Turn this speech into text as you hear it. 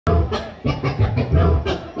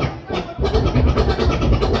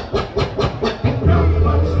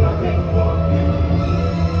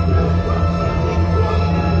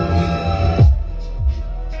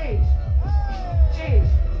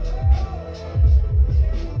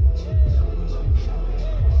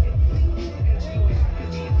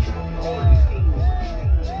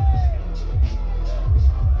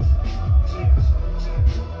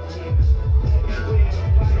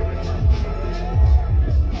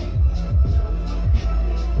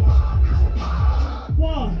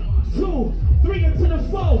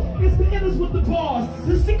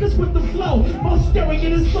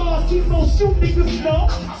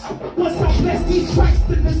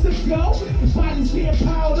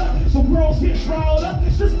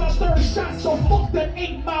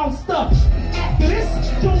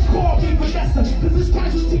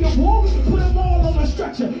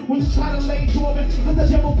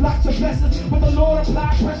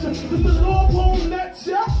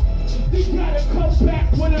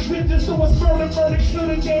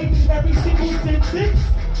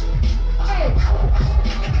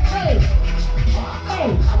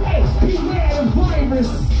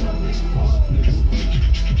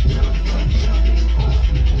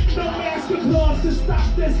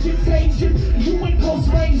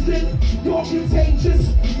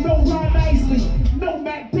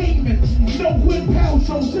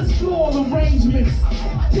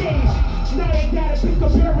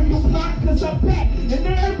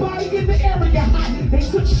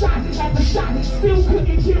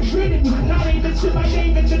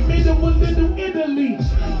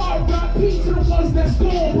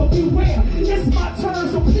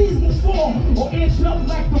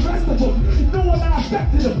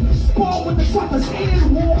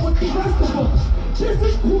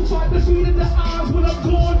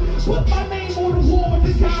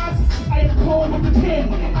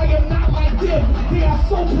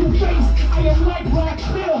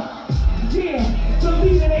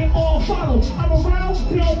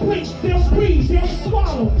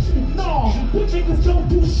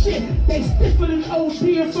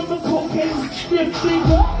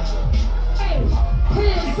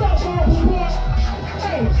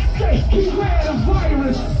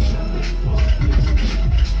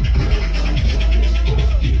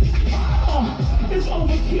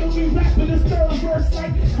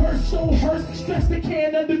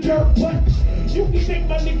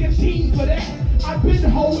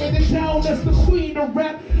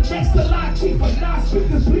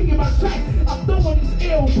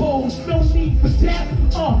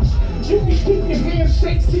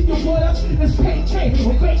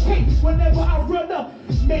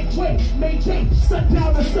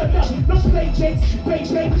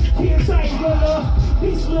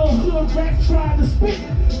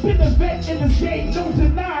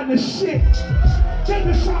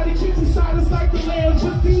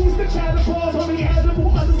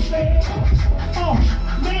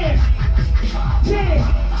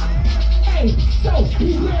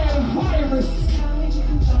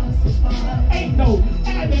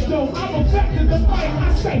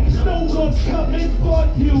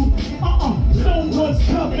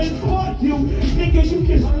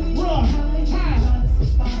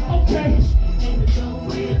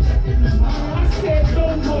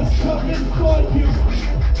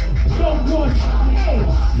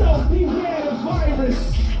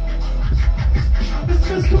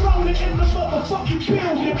Miz Korona in the motherfucking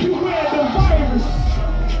building. Beware the virus.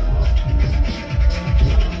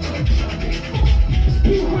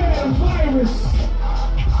 Beware the virus.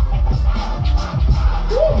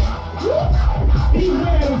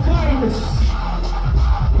 Beware the virus.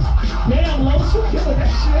 Damn, Los, you killing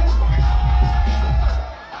that shit.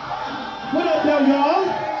 What up, though, y'all?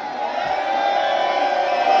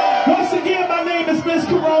 Once again, my name is Miz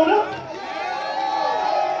Korona.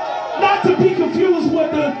 Not to be confused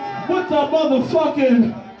with the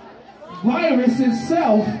motherfucking virus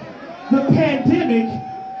itself, the pandemic,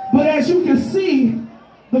 but as you can see,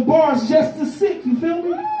 the bar's just as sick, you feel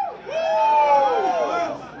me?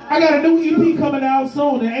 I got a new EP coming out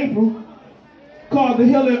soon in April called The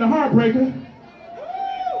Healer and the Heartbreaker.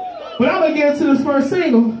 But I'm gonna get into this first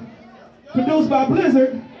single, produced by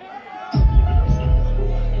Blizzard.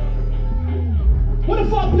 Where the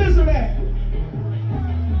fuck Blizzard at?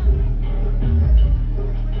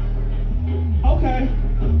 Okay.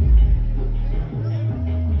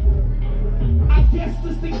 I guess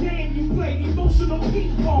this the game you play, emotional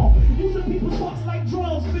ping pong. Using people's thoughts like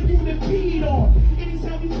drums for you to beat on.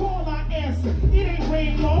 Anytime you call, I answer. It ain't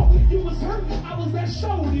rain long. You was hurt, I was that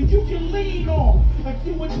shoulder you can lean on. If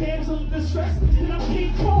you were damsel in distress, then I'm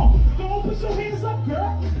King Kong. Go on, put your hands up,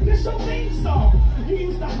 girl.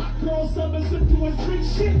 summers and doing freak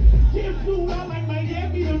shit. Getting flew out like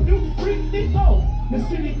Miami, the new freak nigga. The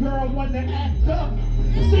city girl wanna act up.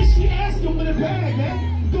 Since she asked him with a bag,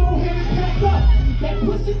 man, go ahead and pack up. That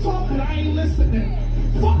pussy talk, but I ain't listening.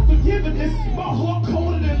 Fuck forgiveness, my heart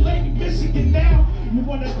colder than Lake Michigan now. You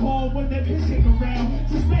wanna call when that bitch ain't around.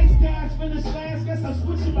 Since nice guys finish last, guess I'm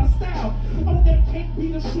switching my style. Oh, that can't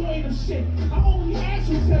be destroying the shit. I only ask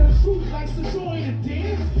you to tell the truth like Sojourn and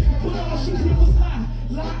did. But all she did was lie,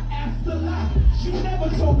 lie after lie. She never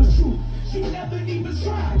told the truth, she never even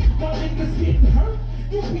tried. While niggas getting hurt,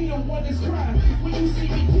 you be the one that's crying. When you see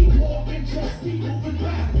me keep walking, just keep moving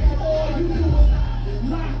by. All you do is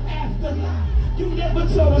lie after lie. You never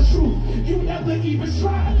tell the truth, you never even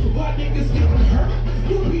try. Why niggas getting hurt,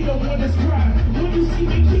 you be the one that's crying. When you see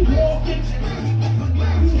me keep walking,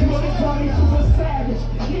 you wanna turn me to a savage.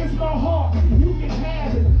 Here's my heart, you can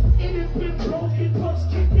have it. It has been broken, punched,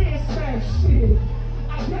 kicked, and smashed. Shit,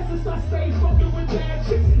 I guess it's I stay fucking with bad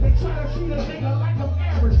chicks. They try to treat a nigga like I'm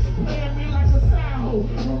average, playing me like a side hoe.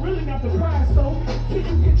 But really not the prize, so till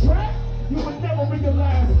you get trapped, you will never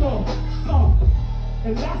realize though.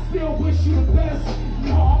 And I still wish you the best.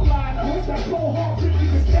 No, I'm lying. I wish that cold heart could be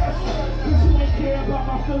the best. Cause you ain't care about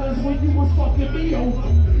my feelings when you was fucking me over.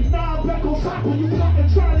 Now I'm back on top of you plotting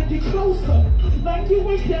trying to get closer. Like you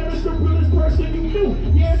ain't damaged the realest person you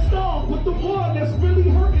knew. Yeah, it's dog, but the one that's really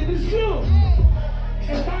hurting is you.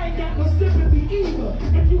 And I ain't got no sympathy either.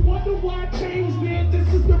 If you wonder why I changed, then this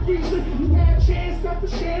is the reason. You had chance after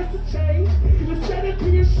chance to change. Instead of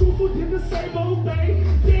being truthful, did the same old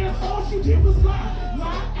thing. Damn, all you did was lie,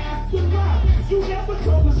 lie after lie. You never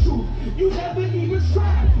told the truth, you never even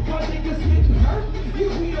tried. While niggas getting hurt, you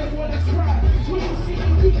be the one that's cried. When you see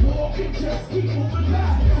me keep walking, just keep moving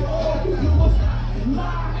by. All you do was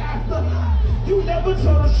lie after lie. You never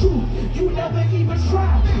tell the truth, you never even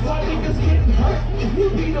try. While niggas getting hurt, you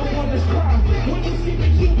be the one that's crying. When you see me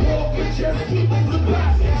keep walking, just keep moving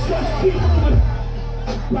by. Just keep moving.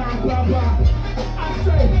 Blah, blah, blah. I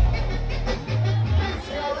say,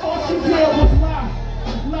 all she did was lie,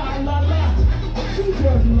 lie, lie, lie. She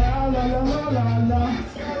just lie, lie, lie, lie, lie, lie.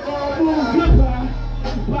 Oh, goodbye,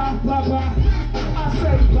 bye, bye, bye. I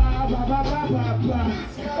say bye, bye, bye, bye, bye, bye.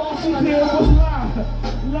 All she did was lie,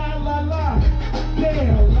 lie, lie, lie.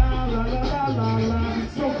 Damn, lie, lie, lie, lie, lie, lie.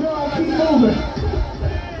 So girl, keep moving.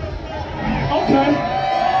 Okay.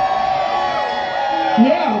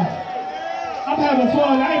 Yeah. I'm having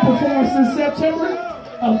fun. I ain't performed since September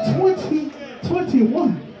of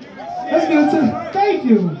 2021. Let's get into thank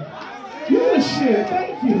you. You the shit.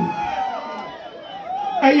 Thank you.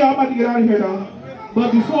 Hey, y'all, I'm about to get out of here, though.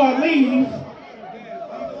 But before I leave,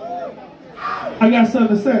 I got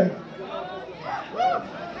something to say.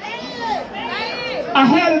 I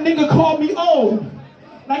had a nigga call me old.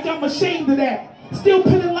 Like I'm ashamed of that. Still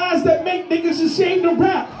pinning lines that make niggas ashamed to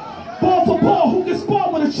rap. Ball for ball, who can spar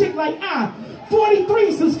with a chick like I?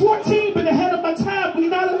 43 since 14, been ahead of my time, we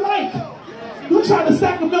not alike. You trying to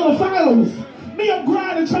stack $1 million follows. Me, I'm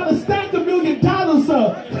grinding, trying to stack $1 million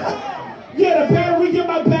up. Yeah, the battery in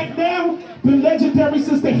my back now, been legendary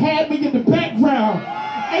since they had me in the background.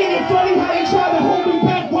 Ain't it funny how they try to hold me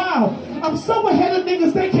back? Wow, I'm so ahead of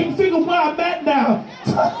niggas, they can't figure where I'm at now.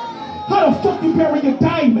 How the fuck you bury a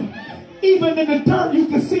diamond? Even in the dirt, you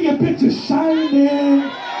can see your bitches shining.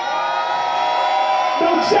 No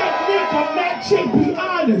Jack Nick, I'm that chick, be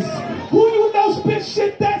honest. Who you know spit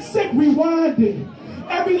shit that sick, rewinding.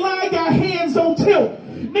 Every line got hands on tilt.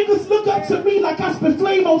 Niggas look up to me like I spit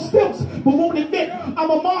flame on stilts, but won't admit I'm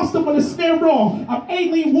a monster when it's snare raw. I'm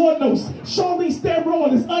Aileen Warnos, Charlene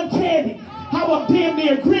Steroid is uncanny. How I'm damn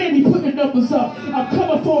near granny putting numbers up. I'm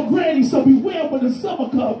coming for a granny, so beware when the summer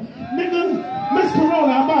comes. Nigga, Miz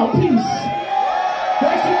Korona, I'm out. Peace.